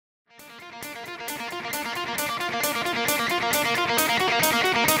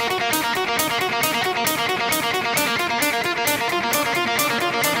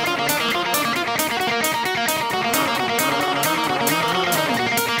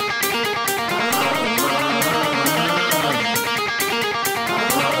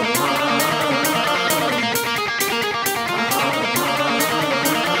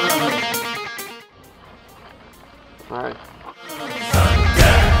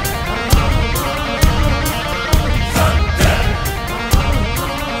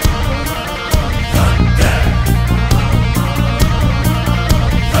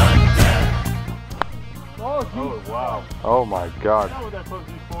my God. You know what that club's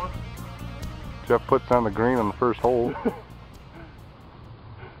used for? Jeff puts on the green on the first hole. You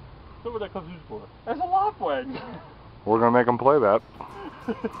know what that club's used for? As a lob wedge. We're gonna make him play that.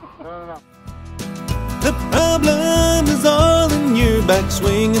 No. The problem is all in your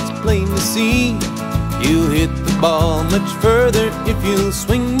backswing, it's plain to see. You hit the ball much further if you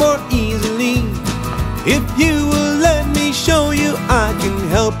swing more easily. If you will let me show you, I can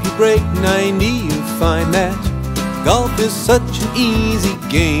help you break 90. You'll find that golf is such an easy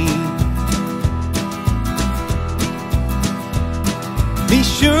game. Be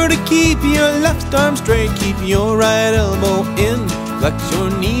sure to keep your left arm straight, keep your right elbow in. Flex your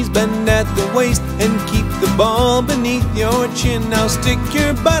knees, bend at the waist, and keep the ball beneath your chin. Now stick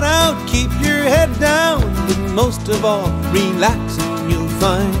your butt out, keep your head down, but most of all, relax and you'll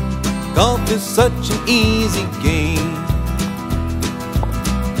find golf is such an easy game.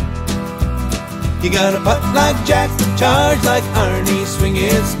 You gotta putt like Jack, charge like Arnie, swing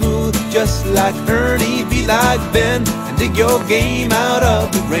it smooth just like Ernie, be like Ben, and dig your game out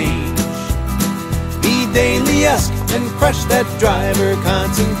of the range. Be Daly-esque and crush that driver,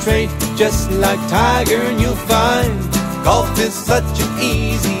 concentrate just like Tiger, and you'll find golf is such an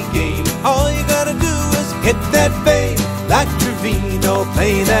easy game. All you gotta do is hit that fade like Trevino,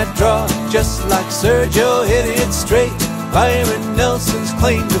 play that draw just like Sergio, hit it straight, Byron Nelson's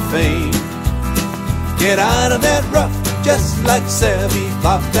claim to fame. Get out of that rough just like Seve,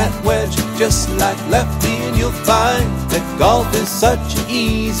 flop that wedge just like Lefty, and you'll find that golf is such an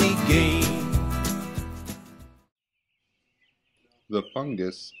easy game. The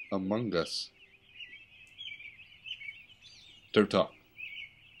fungus among us. Dirt Talk.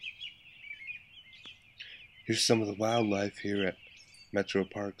 Here's some of the wildlife here at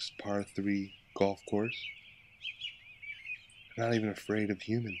Metroparks Par 3 golf course. I'm not even afraid of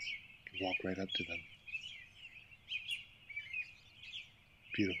humans. You can walk right up to them.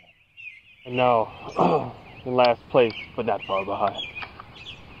 Beautiful. And now, in last place, but not far behind,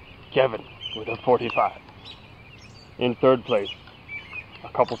 Kevin with a 45. In third place, a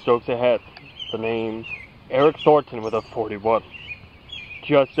couple strokes ahead, the name Eric Thornton with a 41.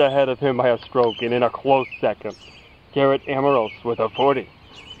 Just ahead of him by a stroke, and in a close second, Garrett Amorose with a 40.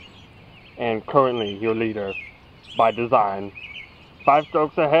 And currently your leader, by design, 5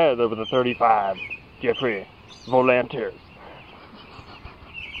 strokes ahead of the 35, Jeffrey Valantas.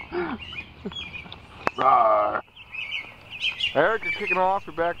 Rawr. Eric, you're kicking off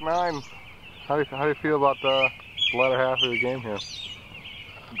your back 9. How do you feel about the latter half of the game here?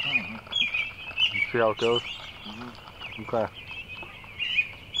 See how it goes? Okay.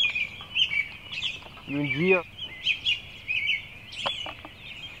 You and Gia.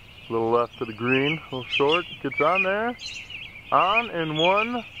 A little left to the green, a little short, gets on there. On and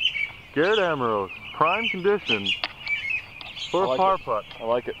one, Garrett Amorose. Prime condition for a par putt. I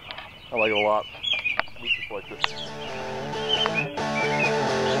like it. I like it a lot. We just like this.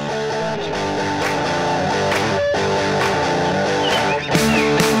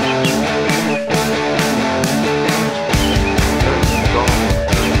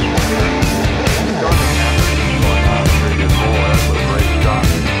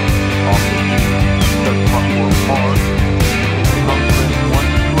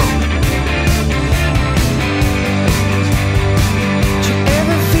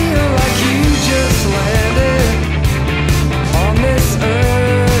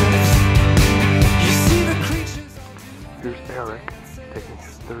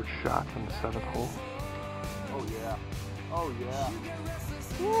 Shot from the 7th hole. Oh yeah. Oh yeah.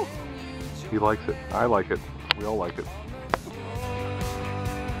 Woo. He likes it. I like it. We all like it.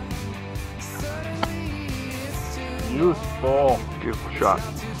 Beautiful. Beautiful shot.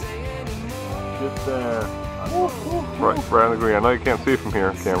 Get there. Right on the green. I know you can't see from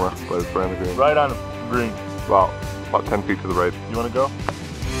here, camera, but it's right on the green. Right on the green. About 10 feet to the right. You want to go?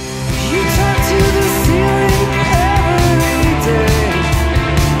 You talk to the ceiling every day.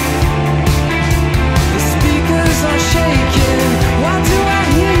 Are shaking. Why do I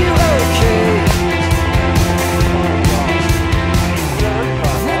hear you okay?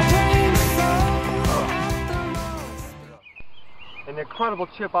 An incredible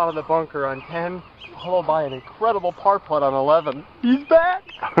chip out of the bunker on 10, followed by an incredible par putt on 11. He's back!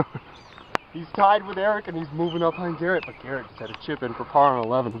 He's tied with Eric and he's moving up on Garrett, but Garrett just had a chip in for par on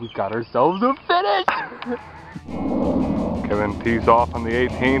 11. We've got ourselves a finish! Kevin tees off on the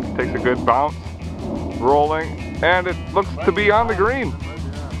 18th, takes a good bounce. Rolling, and it looks to be on the green.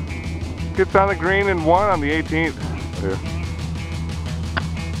 Gets on the green and 1 on the 18th. There.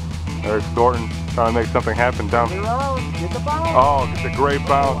 Eric Thornton trying to make something happen down. Get the bounce. Oh, gets a great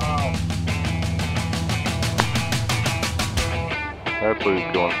bounce. Wow. That's what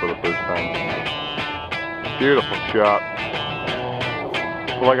he's going for the first time. Beautiful shot.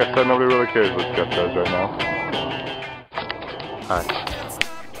 But like I said, nobody really cares what Jeff does right now. Hi.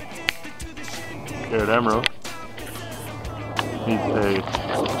 Garrett Amorose. He's a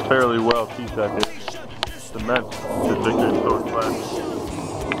fairly well T-second. Cements his victory in Thornton Classic.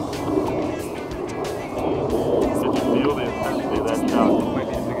 Did you feel the intensity of that shot?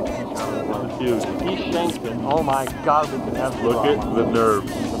 This is huge. He shanked it. Oh my God, we can have look at the nerve.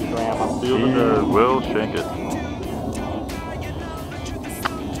 Feel the nerve. Will shank it.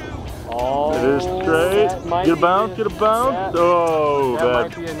 Oh, it is straight. Get a bounce, get a bounce. Oh, that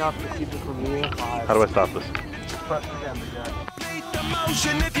might be enough to keep it from being high. How do I stop this? Press again,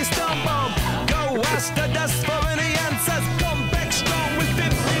 If you stumble, go wash the dust for any answers. Come back strong with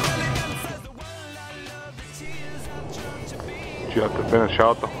it. Did you have to finish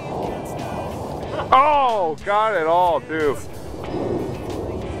out the... Oh, got it all too.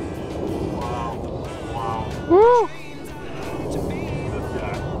 wow. Woo!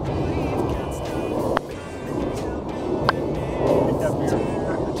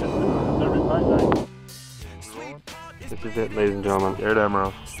 This is it, ladies and gentlemen. Garrett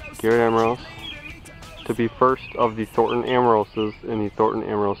Amorose. Garrett Amorose to be first of the Thornton Amoroses in the Thornton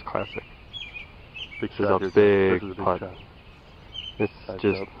Amorose Classic. This is a big putt. It's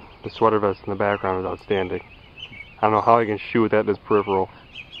just, the sweater vest in the background is outstanding. I don't know how he can shoot with that in his peripheral.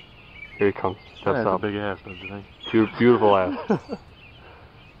 Here he comes. Steps up. Big ass, don't you think? Beautiful ass.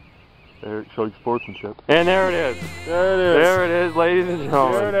 Eric showing sportsmanship. And there it is. There it is. There it is, ladies and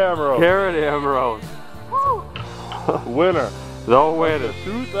gentlemen. Garrett Amorose. Garrett Amorose. Winner. The winner.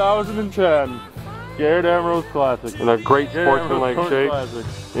 2010 Garrett Amorose Classic. And a great sportsmanlike shake. Classic.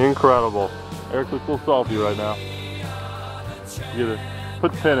 Incredible. Eric looks a little salty right now. Get it.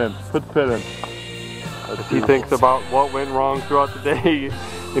 Put the pin in. Put the pin in. As he thinks about what went wrong throughout the day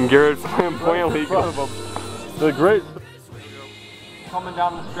in Garrett's Flamboyant League. The great. Coming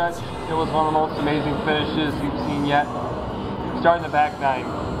down the stretch, it was one of the most amazing finishes you've seen yet. Starting the back nine,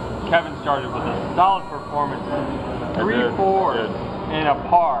 Kevin started with a solid performance. 3-4 in a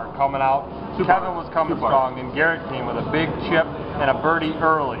par coming out. Kevin was coming strong, and Garrett came with a big chip and a birdie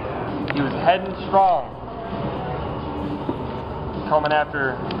early. He was heading strong, coming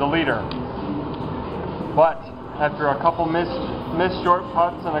after the leader. But after a couple missed short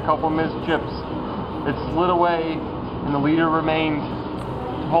putts and a couple missed chips, it slid away, and the leader remained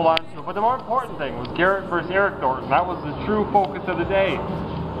to hold on to it. But the more important thing was Garrett versus Eric Thornton. That was the true focus of the day.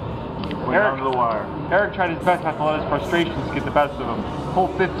 Eric tried his best not to let his frustrations get the best of him. Hole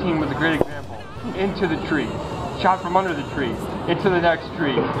 15 was a great example. Into the tree, shot from under the tree, into the next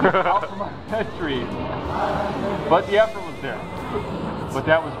tree, out from under that tree. But the effort was there. But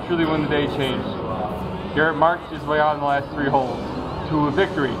that was truly when the day changed. Garrett marched his way on the last 3 holes to a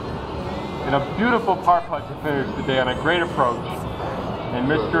victory and a beautiful par putt to finish the day on a great approach. And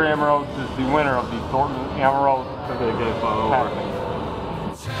Mr. Amorose is the winner of the Thornton Amorose Classic.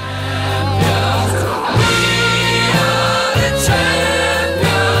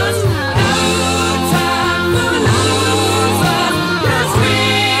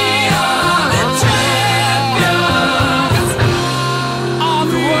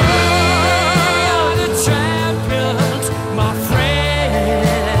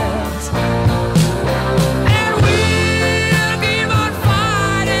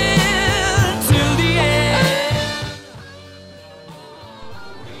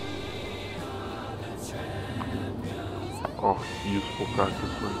 Oh, useful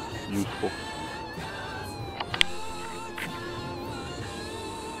practice swing. Useful.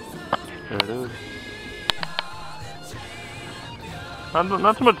 There it is.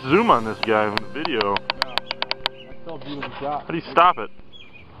 Not too much zoom on this guy in the video. That's still a beautiful shot. How do you stop it?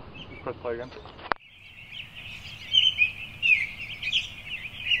 Press play again.